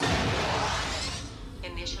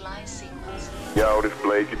Initialize sequence. Yo, this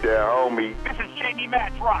Blade, you down, homie. This is Jamie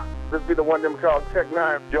Match Rock. This be the one them called Tech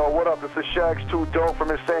 9. Yo, what up? This is Shag's 2 Dope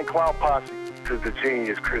from Insane Clown Posse. This is the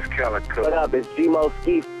genius, Chris Calico. What up? It's G-Mo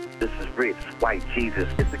Ski. This is Ritz, White Jesus.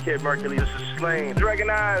 It's the Kid Mercury. This is Slain.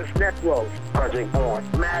 Dragonized. Necro, Project Born,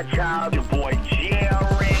 Mad Child, Your boy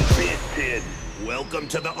Jerry. Vinted. Welcome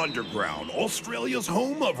to the Underground, Australia's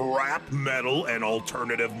home of rap, metal, and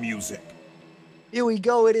alternative music. Here we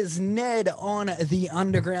go. It is Ned on the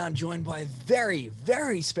Underground, joined by a very,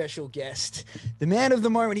 very special guest, the man of the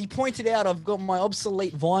moment. He pointed out I've got my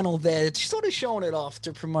obsolete vinyl there. It's sort of showing it off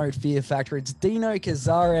to promote Fear Factory. It's Dino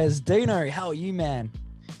Cazares. Dino, how are you, man?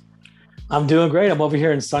 I'm doing great. I'm over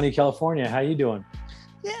here in sunny California. How you doing?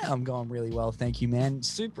 Yeah, I'm going really well. Thank you, man.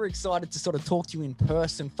 Super excited to sort of talk to you in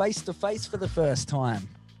person, face to face for the first time.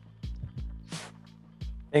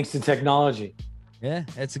 Thanks to technology. Yeah,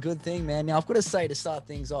 it's a good thing, man. Now, I've got to say, to start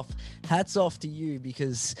things off, hats off to you,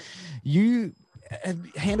 because you have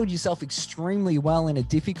handled yourself extremely well in a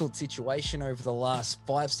difficult situation over the last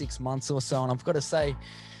 5-6 months or so. And I've got to say,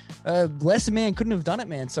 less a man couldn't have done it,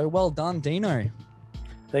 man. So well done, Dino.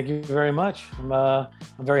 Thank you very much. I'm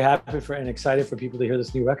very happy for and excited for people to hear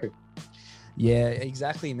this new record. Yeah,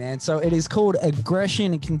 exactly, man. So it is called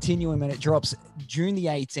Aggression and it drops June the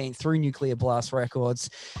 18th through Nuclear Blast Records.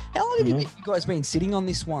 How long have you guys been sitting on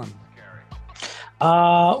this one?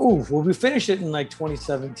 Well, we finished it in like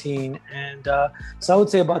 2017. And so I would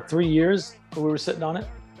say about 3 years we were sitting on it.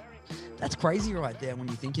 That's crazy right there when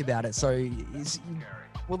you think about it. So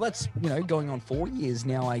well, that's, going on 4 years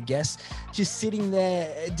now, I guess. Just sitting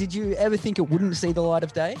there, did you ever think it wouldn't see the light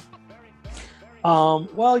of day? Well,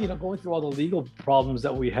 going through all the legal problems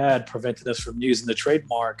that we had prevented us from using the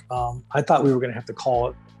trademark. I thought we were going to have to call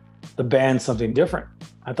it the band something different.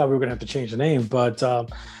 I thought we were going to have to change the name, but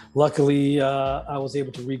luckily I was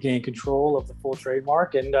able to regain control of the full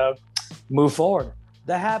trademark and move forward.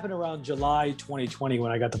 That happened around July 2020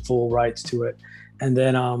 when I got the full rights to it. And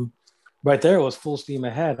then right there, it was full steam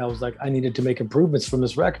ahead. I was like, I needed to make improvements from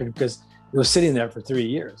this record because it was sitting there for 3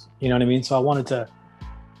 years. You know what I mean? So I wanted to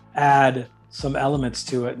add some elements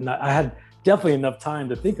to it. And I had definitely enough time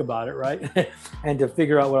to think about it, right? And to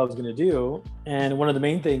figure out what I was going to do. And one of the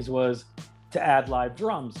main things was to add live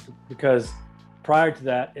drums, because prior to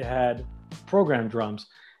that, it had programmed drums.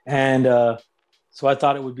 And so I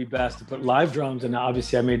thought it would be best to put live drums, and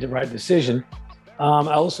obviously I made the right decision.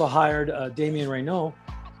 I also hired Damien Reynaud,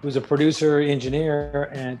 who's a producer, engineer,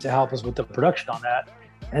 and to help us with the production on that.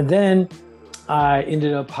 And then I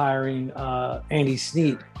ended up hiring Andy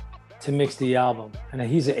Sneap to mix the album, and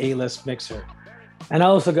he's an A-list mixer. And I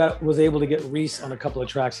also was able to get Reese on a couple of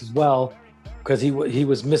tracks as well, because he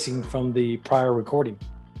was missing from the prior recording.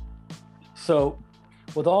 So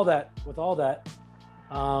with all that,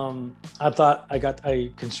 I thought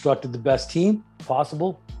I constructed the best team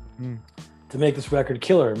possible to make this record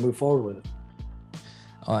killer and move forward with it.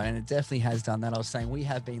 Oh, and it definitely has done that. I was saying we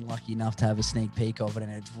have been lucky enough to have a sneak peek of it,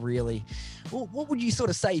 and it's really, well, what would you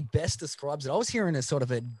sort of say best describes it? I was hearing a sort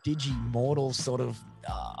of a Digimortal sort of,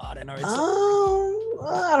 I don't know.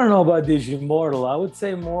 I don't know about Digimortal. I would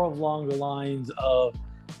say more along the lines of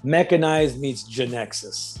Mechanized meets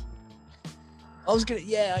Genexus. I was going to,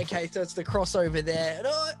 yeah, okay, so it's the crossover there.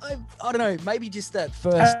 And I don't know, maybe just that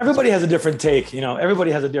first. Everybody has a different take,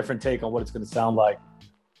 everybody has a different take on what it's going to sound like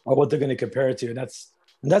or what they're going to compare it to. And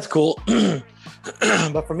that's cool.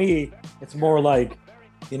 But for me, it's more like,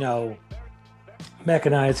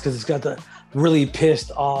 Mechanized, because it's got the really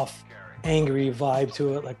pissed off, angry vibe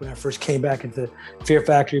to it. Like when I first came back into Fear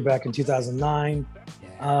Factory back in 2009,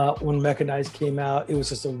 when Mechanized came out, it was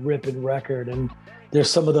just a ripping record. And there's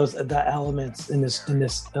some of that elements in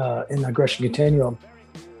Aggression Continuum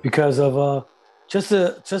because of just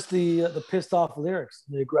the pissed off lyrics,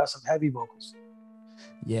 the aggressive heavy vocals.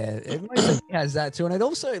 Yeah, it mostly has that too. And it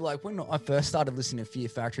also, like, when I first started listening to Fear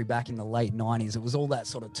Factory back in the late 90s, it was all that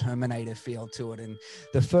sort of Terminator feel to it. And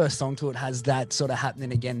the first song to it has that sort of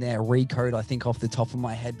happening again there, Recode, I think, off the top of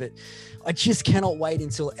my head. But I just cannot wait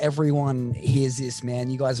until everyone hears this,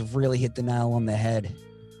 man. You guys have really hit the nail on the head.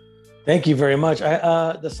 Thank you very much.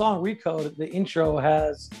 The song Recode, the intro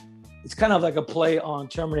it's kind of like a play on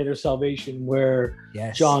Terminator Salvation, where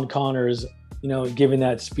John Connor's, giving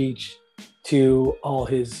that speech to all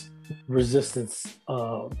his resistance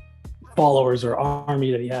followers or army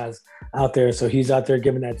that he has out there. So he's out there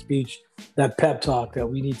giving that speech, that pep talk that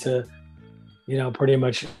we need to, pretty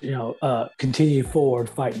much, continue forward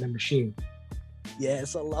fighting the machine.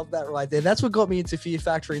 Yes, I love that right there. That's what got me into Fear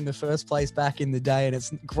Factory in the first place back in the day. And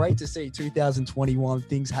it's great to see 2021,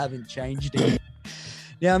 things haven't changed.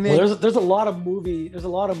 Yeah, I mean, well, there's a lot of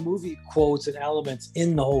movie quotes and elements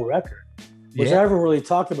in the whole record, which I haven't really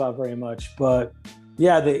talked about very much. But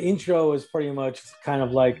yeah, the intro is pretty much kind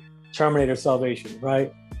of like Terminator Salvation,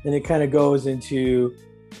 right? And it kind of goes into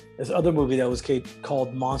this other movie that was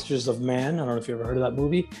called Monsters of Man. I don't know if you ever heard of that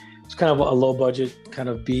movie. It's kind of a low budget kind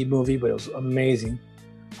of B movie, but it was amazing.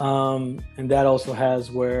 And that also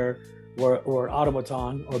has where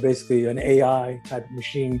automaton, or basically an AI type of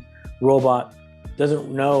machine robot,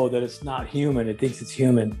 doesn't know that it's not human. It thinks it's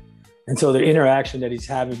human. And so the interaction that he's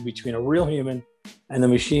having between a real human and the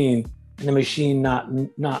machine not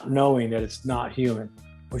knowing that it's not human,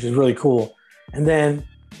 which is really cool. And then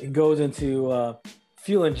it goes into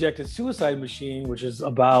fuel-injected suicide machine, which is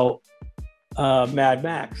about Mad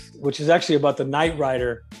Max, which is actually about the Knight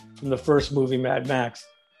Rider from the first movie, Mad Max,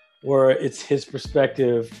 where it's his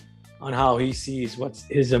perspective on how he sees what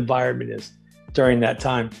his environment is during that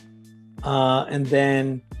time. And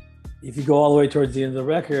then if you go all the way towards the end of the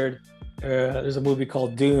record, there's a movie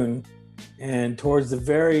called Dune. And towards the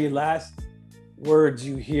very last words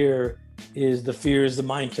you hear is "the fear is the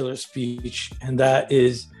mind killer" speech. And that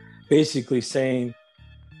is basically saying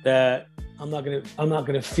that I'm not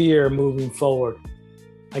gonna fear moving forward.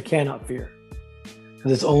 I cannot fear,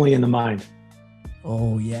 because it's only in the mind.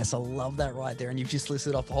 Oh, yes. I love that right there. And you've just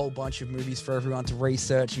listed off a whole bunch of movies for everyone to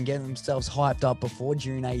research and get themselves hyped up before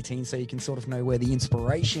June 18, so you can sort of know where the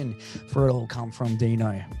inspiration for it all come from,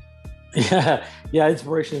 Dino. Yeah.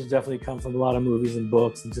 Inspiration has definitely come from a lot of movies and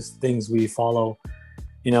books and just things we follow.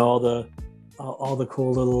 You know, all the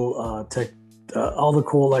cool little all the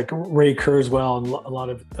cool, like Ray Kurzweil and a lot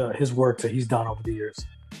of his work that he's done over the years.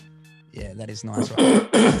 Yeah, that is nice.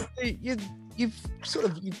 Right?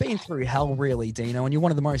 You've been through hell, really, Dino, and you're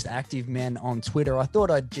one of the most active men on Twitter. I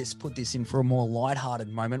thought I'd just put this in for a more lighthearted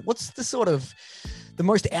moment. What's the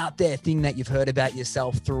most out there thing that you've heard about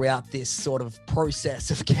yourself throughout this sort of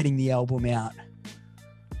process of getting the album out?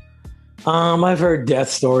 I've heard death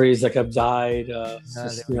stories, like I've died,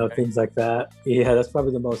 things like that. Yeah, that's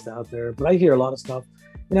probably the most out there. But I hear a lot of stuff,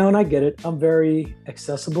 and I get it. I'm very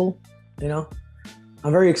accessible,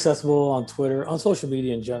 I'm very accessible on Twitter, on social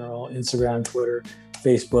media in general, Instagram, Twitter,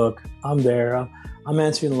 Facebook. I'm there. I'm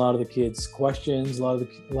answering a lot of the kids' questions. A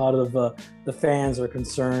lot of the fans are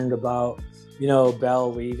concerned about,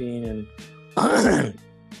 Bell leaving, and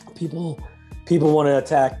people want to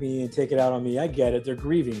attack me and take it out on me. I get it. They're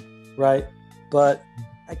grieving, right? But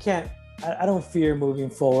I don't fear moving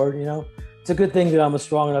forward. It's a good thing that I'm a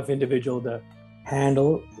strong enough individual to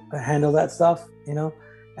handle that stuff.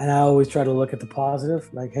 And I always try to look at the positive,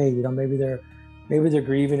 like, hey, maybe they're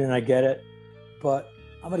grieving, and I get it, but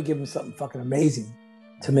I'm gonna give them something fucking amazing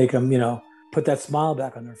to make them, put that smile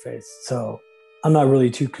back on their face. So I'm not really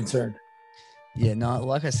too concerned. Yeah, no,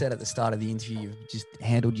 like I said at the start of the interview, you've just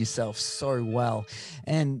handled yourself so well.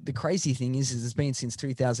 And the crazy thing is it's been since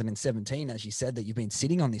 2017, as you said, that you've been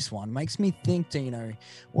sitting on this one. Makes me think, Dino,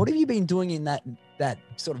 what have you been doing in that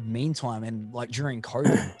sort of meantime, and like during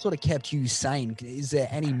COVID, sort of kept you sane? Is there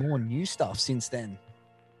any more new stuff since then?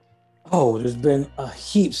 Oh, there's been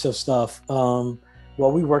heaps of stuff.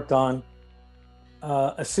 We worked on,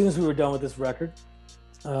 as soon as we were done with this record,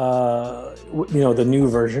 the new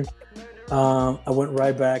version, I went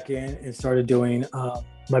right back in and started doing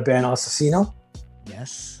my band Assassino.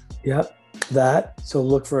 Yes. Yep, that. So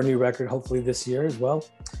look for a new record, hopefully this year as well.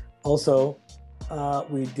 Also,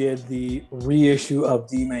 we did the reissue of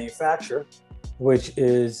The Manufacturer, which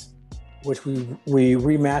we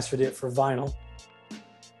remastered it for vinyl,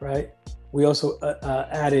 right? We also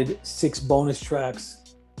added 6 bonus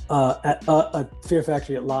tracks at Fear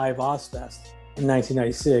Factory at Live Ozfest in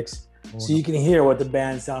 1996. So you can hear what the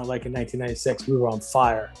band sounded like in 1996. We were on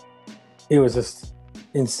fire. It was just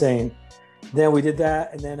insane. Then we did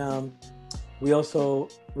that, and then we also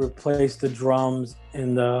replaced the drums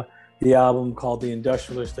in the album called The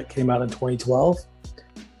Industrialist that came out in 2012.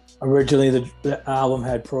 Originally, the album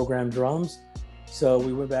had programmed drums. So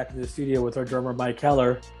we went back to the studio with our drummer, Mike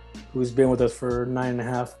Keller, who's been with us for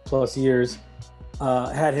 9.5+ years.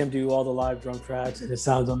 Had him do all the live drum tracks, and it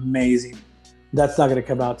sounds amazing. That's not going to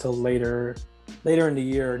come out till later in the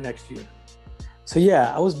year or next year. So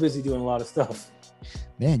yeah, I was busy doing a lot of stuff.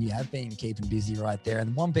 Man, you have been keeping busy right there.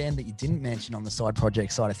 And one band that you didn't mention on the side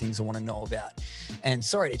project side of things I want to know about, and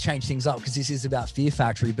sorry to change things up because this is about Fear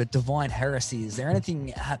Factory, but Divine Heresy, is there anything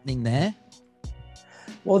happening there?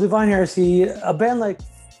 Well, Divine Heresy, a band like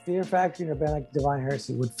Fear Factory and a band like Divine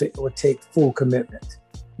Heresy would take full commitment,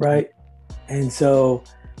 right? And so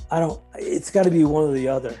it's got to be one or the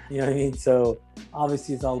other, you know what I mean? So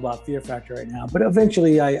obviously it's all about Fear Factor right now, but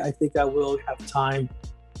eventually I think I will have time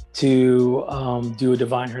to do a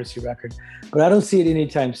Divine Heresy record. But I don't see it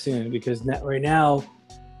anytime soon because right now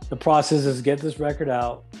the process is get this record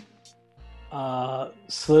out,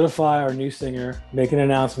 solidify our new singer, make an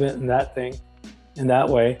announcement in that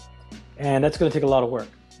way. And that's going to take a lot of work.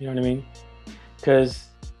 You know what I mean? Because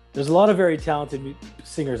there's a lot of very talented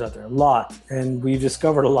singers out there, a lot. And we've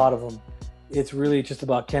discovered a lot of them. It's really just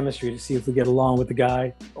about chemistry to see if we get along with the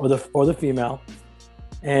guy or the female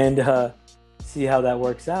and see how that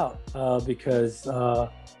works out. Because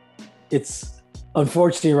it's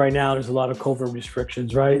unfortunately right now, there's a lot of COVID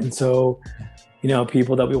restrictions, right? And so,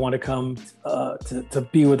 people that we want to come to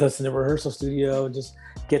be with us in the rehearsal studio and just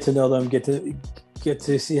get to know them, get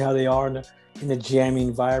to see how they are in the jamming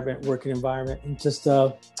environment, working environment. And just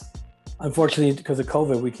unfortunately, because of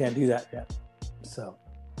COVID, we can't do that yet. So.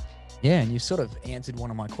 Yeah, and you sort of answered one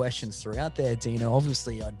of my questions throughout there, Dino.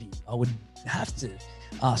 Obviously, I would have to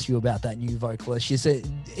ask you about that new vocalist. You said,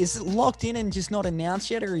 is it locked in and just not announced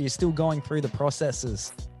yet, or are you still going through the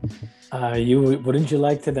processes? Wouldn't you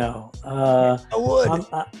like to know? I would.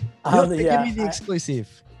 Give me the exclusive.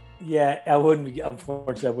 I wouldn't.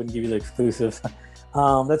 Unfortunately, I wouldn't give you the exclusive.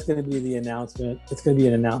 That's going to be the announcement. It's going to be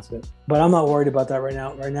an announcement, but I'm not worried about that right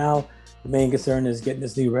now. Right now, the main concern is getting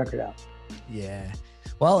this new record out. Yeah.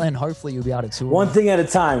 Well, and hopefully you'll be able to tour. One thing at a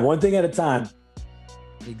time.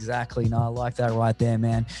 Exactly. No, I like that right there,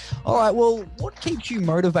 man. All right. Well, what keeps you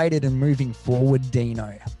motivated and moving forward,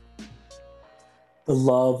 Dino? The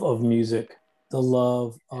love of music, the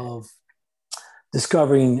love of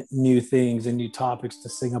discovering new things and new topics to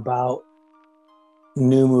sing about,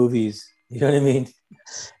 new movies, you know what I mean?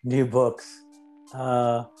 New books,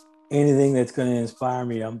 anything that's going to inspire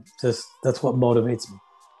me. That's what motivates me.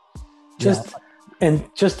 And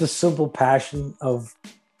just the simple passion of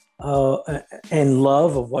and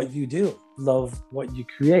love of what you do, love what you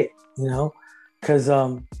create, because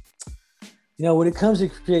when it comes to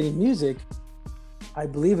creating music, I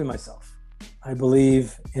believe in myself. I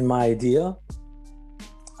believe in my idea.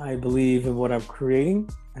 I believe in what I'm creating,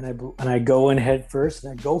 and I go in head first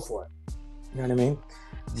and I go for it. You know what I mean?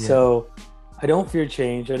 Yeah. So I don't fear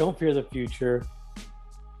change. I don't fear the future,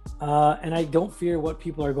 and I don't fear what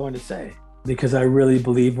people are going to say. Because I really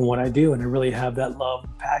believe in what I do and I really have that love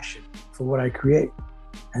and passion for what I create.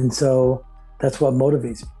 And so that's what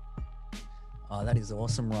motivates me. Oh, that is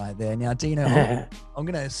awesome right there. Now, Dino, I'm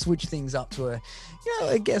going to switch things up to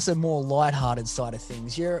a more lighthearted side of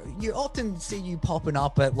things. You often see you popping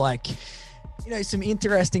up at some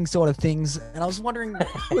interesting sort of things. And I was wondering,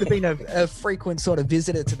 you would have been a frequent sort of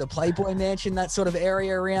visitor to the Playboy Mansion, that sort of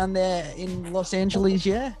area around there in Los Angeles,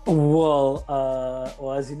 yeah? Well,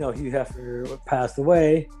 as you know, Hugh Hefner passed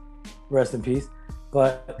away, rest in peace.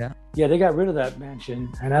 But yeah, they got rid of that mansion,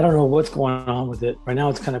 and I don't know what's going on with it. Right now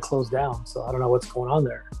it's kind of closed down, so I don't know what's going on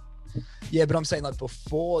there. Yeah, but I'm saying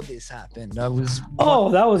before this happened, I was.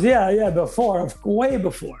 That was before, way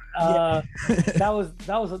before. That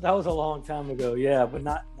was a long time ago. Yeah, but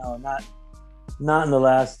not in the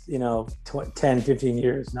last 10, 15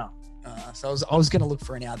 years. No. So I was going to look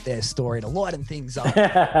for an out there story to lighten things up.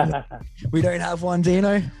 We don't have one,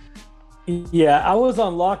 Dino. Yeah, I was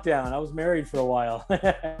on lockdown. I was married for a while.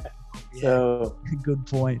 So good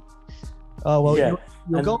point. Oh well, yeah.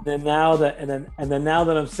 Then now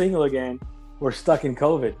that I'm single again, we're stuck in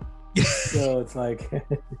COVID. So it's like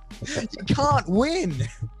you can't win.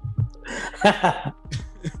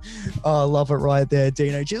 Oh, I love it right there,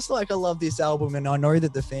 Dino. Just like I love this album, and I know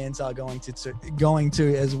that the fans are going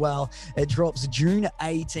to as well. It drops June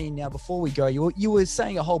 18. Now, before we go, you were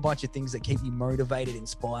saying a whole bunch of things that keep you motivated,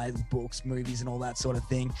 inspired, books, movies, and all that sort of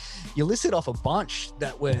thing. You listed off a bunch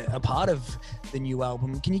that were a part of the new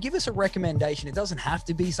album. Can you give us a recommendation? It doesn't have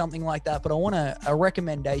to be something like that, but I want a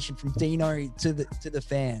recommendation from Dino to the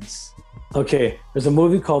fans. Okay, there's a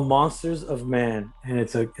movie called Monsters of Man, and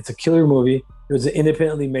it's a killer movie. It was an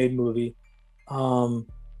independently made movie.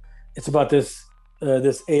 It's about this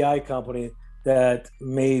AI company that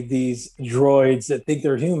made these droids that think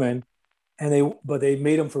they're human, but they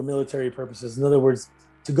made them for military purposes. In other words,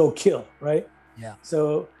 to go kill, right? Yeah.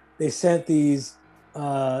 So they sent these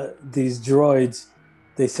droids.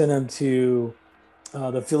 They sent them to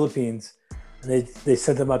the Philippines, and they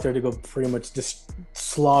sent them out there to go pretty much just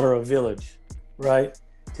slaughter a village, right?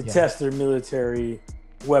 To test their military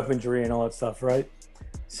weaponry and all that stuff, right?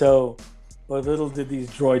 So, but little did these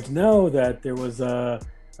droids know that there was a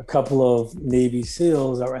couple of Navy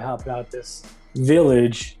SEALs that were helping out this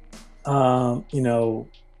village, to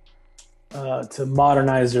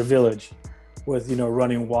modernize their village with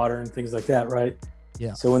running water and things like that, right?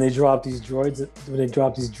 Yeah. So when they dropped these droids,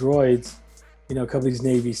 a couple of these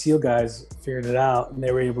Navy SEAL guys figured it out, and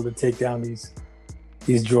they were able to take down these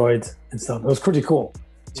droids and stuff. It was pretty cool.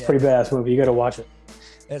 It's a pretty badass movie. You got to watch it.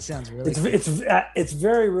 That sounds really. It's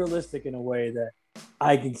very realistic in a way that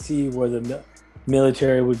I can see where the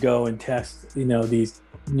military would go and test, these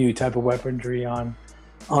new type of weaponry on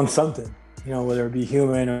something, whether it be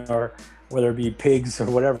human or whether it be pigs or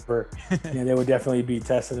whatever. They would definitely be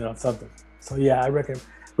testing it on something. So yeah, I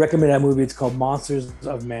recommend that movie. It's called Monsters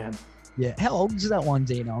of Man. Yeah. How old is that one,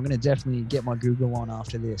 Dino? I'm going to definitely get my Google on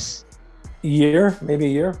after this. Maybe a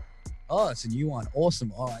year. Oh, it's a new one.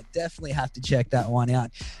 Awesome. All right. Definitely have to check that one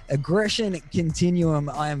out. Aggression Continuum.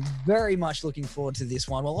 I am very much looking forward to this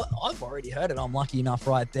one. Well, I've already heard it. I'm lucky enough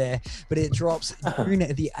right there. But it drops June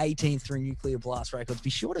the 18th through Nuclear Blast Records. Be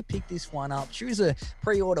sure to pick this one up. Choose a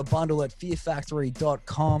pre-order bundle at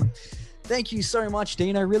fearfactory.com. Thank you so much,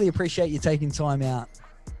 Dino. Really appreciate you taking time out.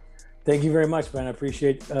 Thank you very much, man. I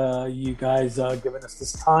appreciate you guys giving us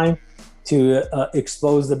this time to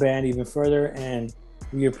expose the band even further, and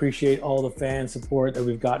we appreciate all the fan support that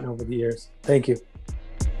we've gotten over the years. Thank you.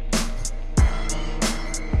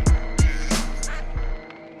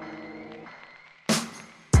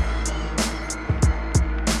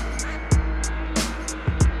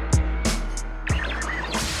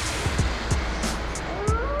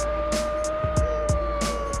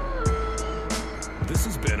 This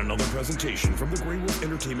has been another presentation from the Grey Wolf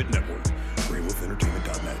Entertainment Network,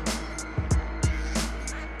 greywolfentertainment.net.